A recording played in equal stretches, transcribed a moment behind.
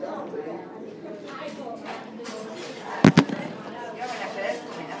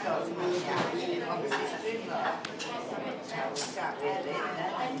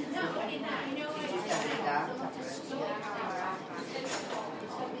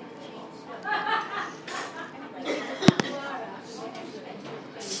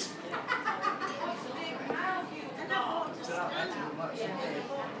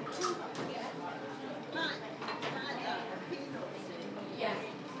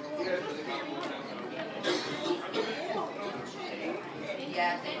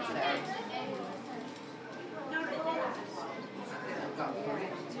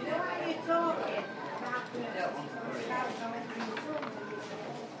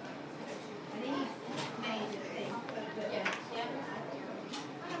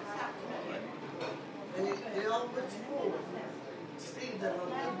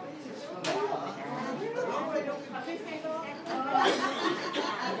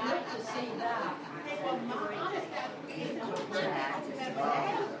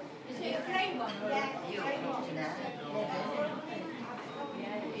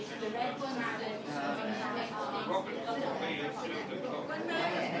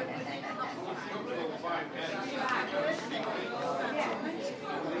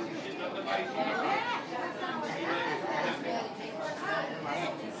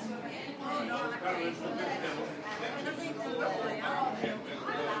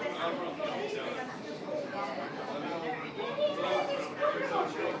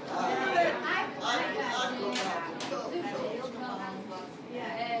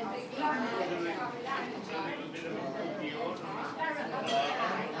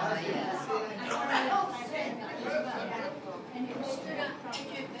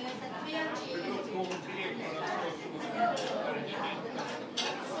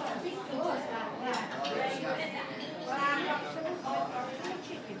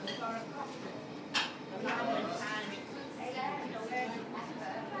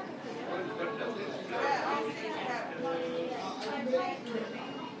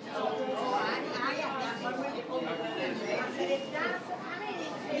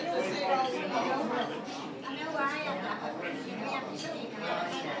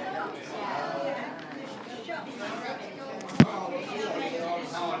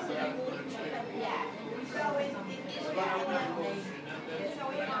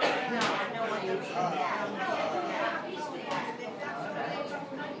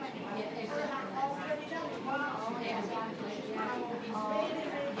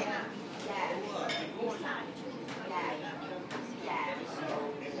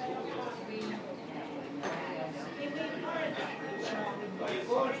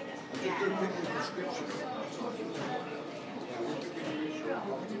I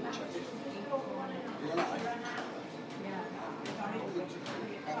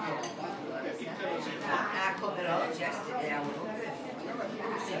cut the roads yesterday, I was hungry.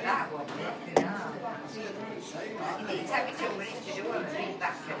 It's a bad one, you know. It took me 2 minutes to do it, I've been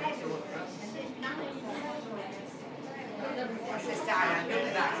back for it. What's the style? I'm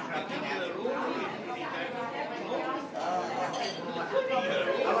doing that properly now.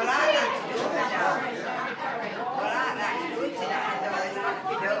 I would like that to do it now. I would like that to do it tonight, though it's not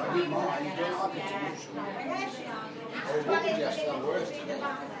to be done.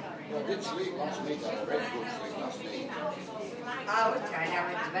 I did sleep last night, I had a very good sleep last night. I was tired, I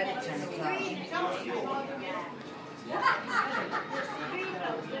went to bed at 10 o'clock.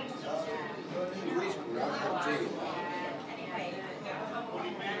 Louise could have had tea.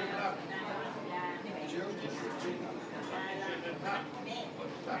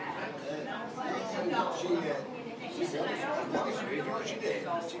 She did.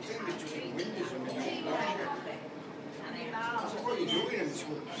 She came between windows and I said, what are you doing? And she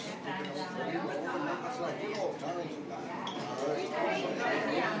went, it's like, you know, times and that.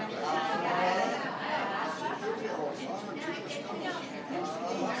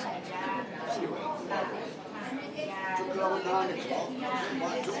 Took her over 9 o'clock.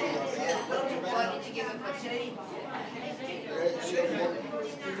 What did you give her for tea?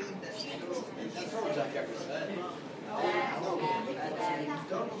 That's what Jack ever said. Well, you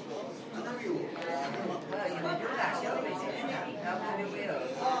can do that, sure, isn't it? How can you will?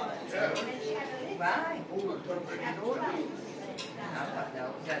 Why? I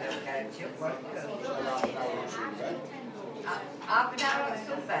don't care if you want to. Half an hour at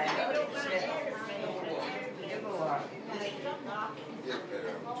sunbed. You go on.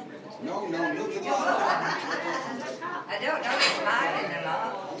 No, nothing like that. I don't know, you're smiling a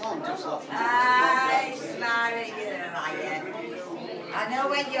lot. No, I'm just laughing. I smile at you, liar. I know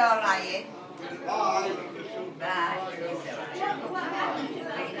when you're lying. Bye. Bye.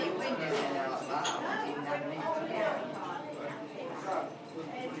 Making your windows and all that. I didn't have anything to do.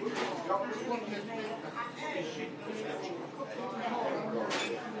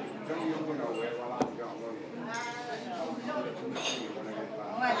 Don't you know where I've got money?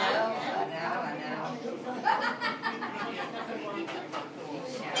 Oh, I know.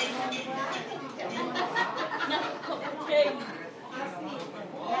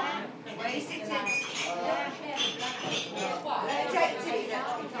 Where are you sitting? Take tea.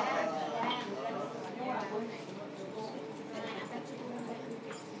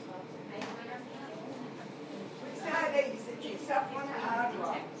 Sorry, it's up on the hard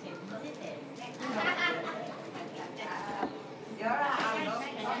rock. You're right,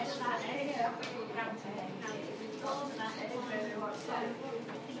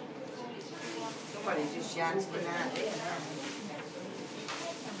 somebody's just shouting out there.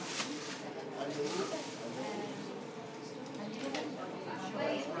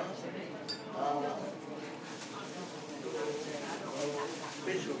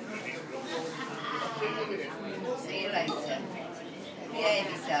 See you later. Behave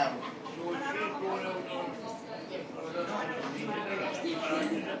yourself.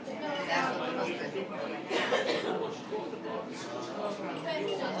 That's what we're looking.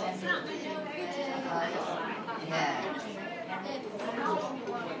 Yeah.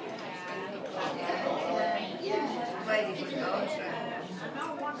 Waiting for the daughter.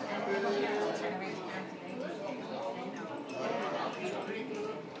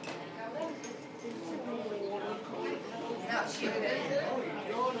 Not sure.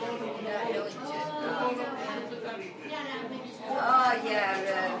 Oh, yeah,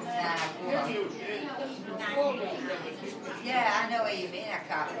 yeah, I know what you mean. I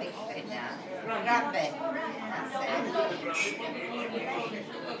can't think of it now. Grab it. That's it.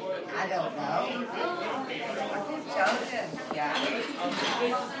 I don't know. I didn't tell you, Jack.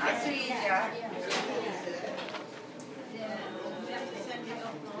 I'll see you, Jack.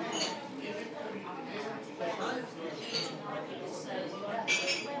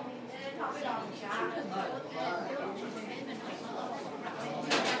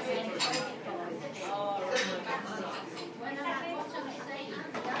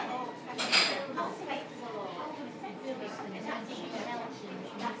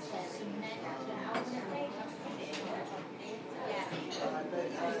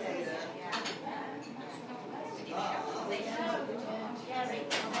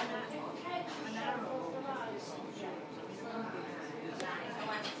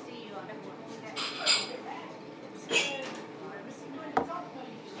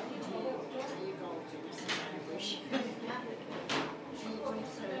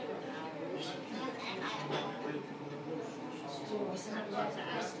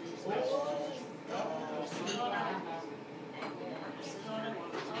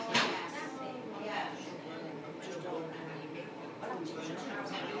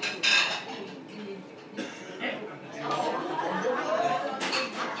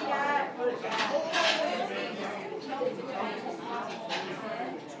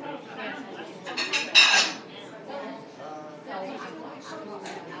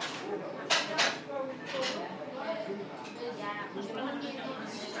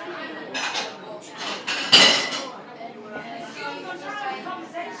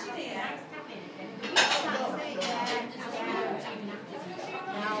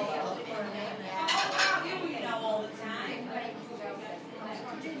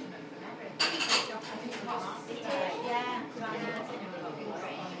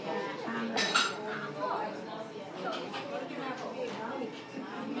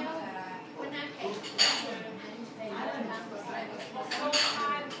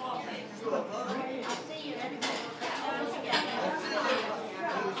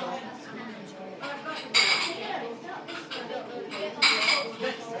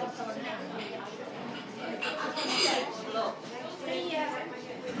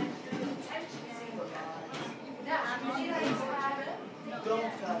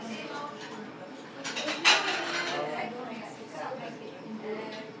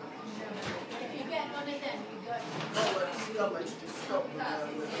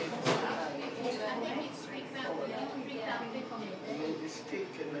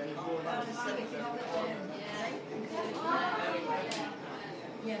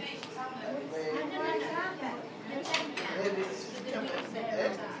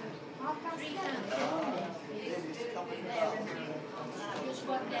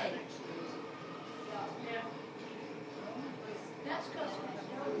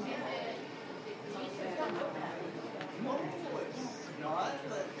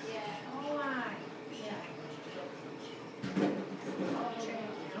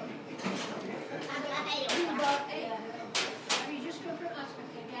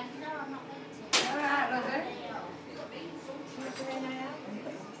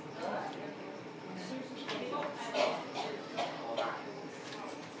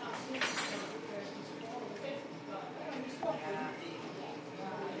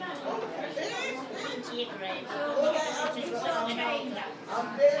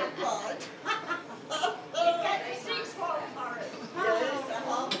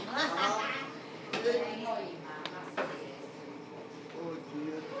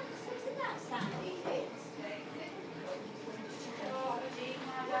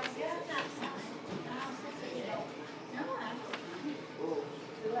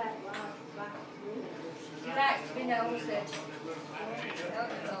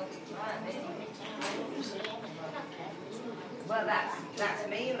 Well, that's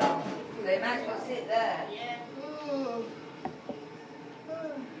me, love. They might as well sit there.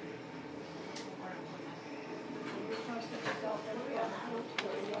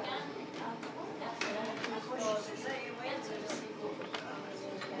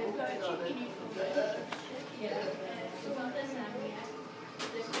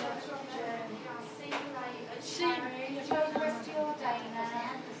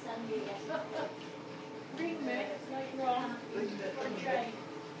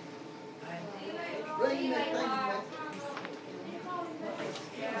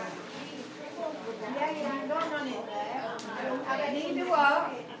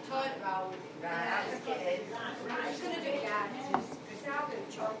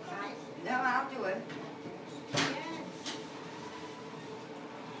 No, I'll do it.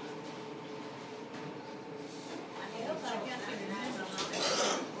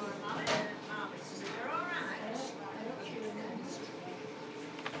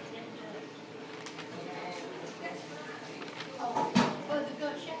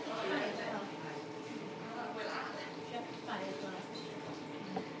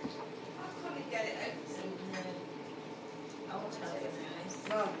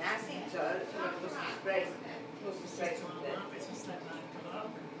 Well, I think so. It's what was the spray. Was the spray from there?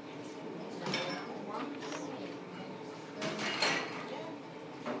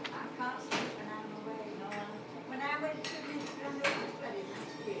 I can't sleep when I'm away. When I went to the wedding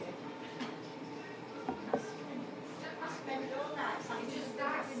last year, I spent all night. So I just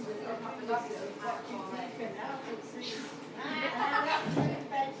started to look at the office. I could sleep. And I went to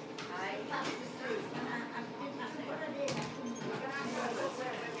bed fast asleep. And I said, what I did, I couldn't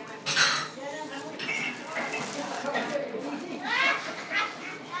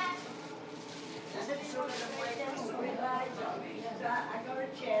I got a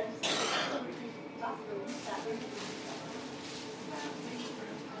chair and sat in the bathroom.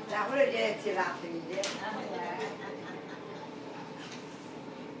 That would have dirty laughing, you did.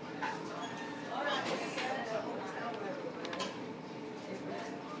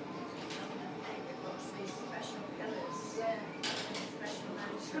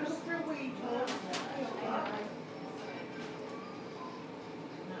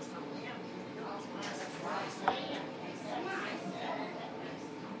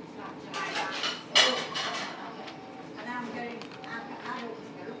 And I'm going, I don't know.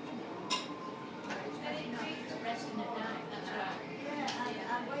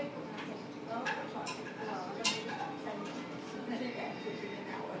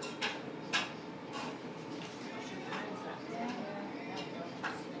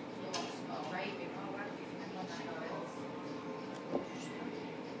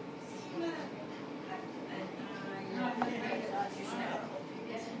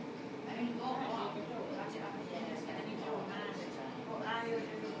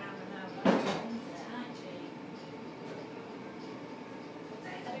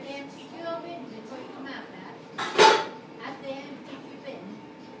 before you come out now. Have they emptied your bin?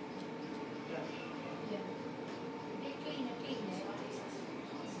 Yeah. They clean it, clean it.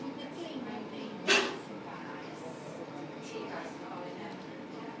 They clean it.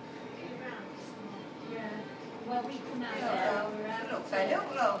 Yeah. Well, we come out there. You look fed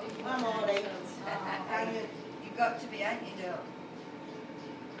up, love. I'm all right. You've got to be, ain't you, Doc?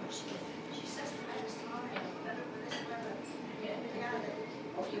 She says the next morning, better for this weather.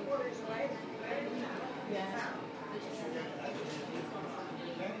 Oh, you worried, right? Yeah.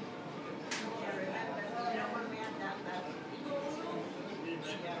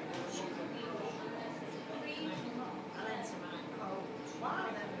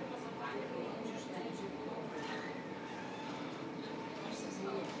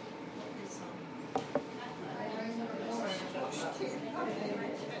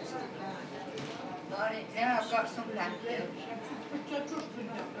 Got it. Now I've got some thank you.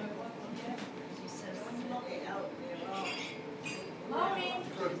 Morning.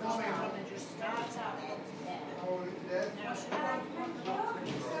 Good morning.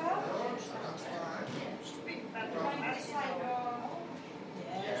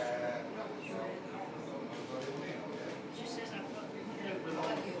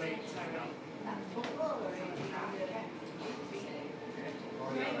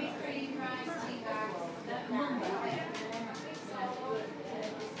 Gravy, cream, rice, tea bags.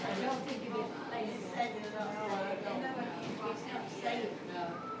 I don't think it is safe. It's not safe, no.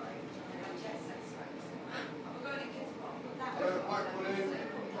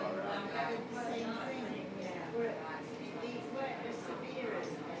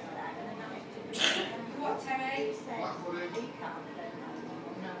 What, Terry?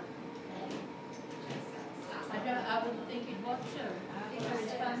 I wouldn't think it was too. I think it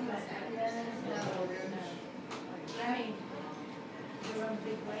was family. No. I mean, you're on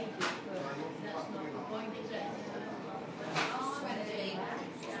big wages, but that's not the point.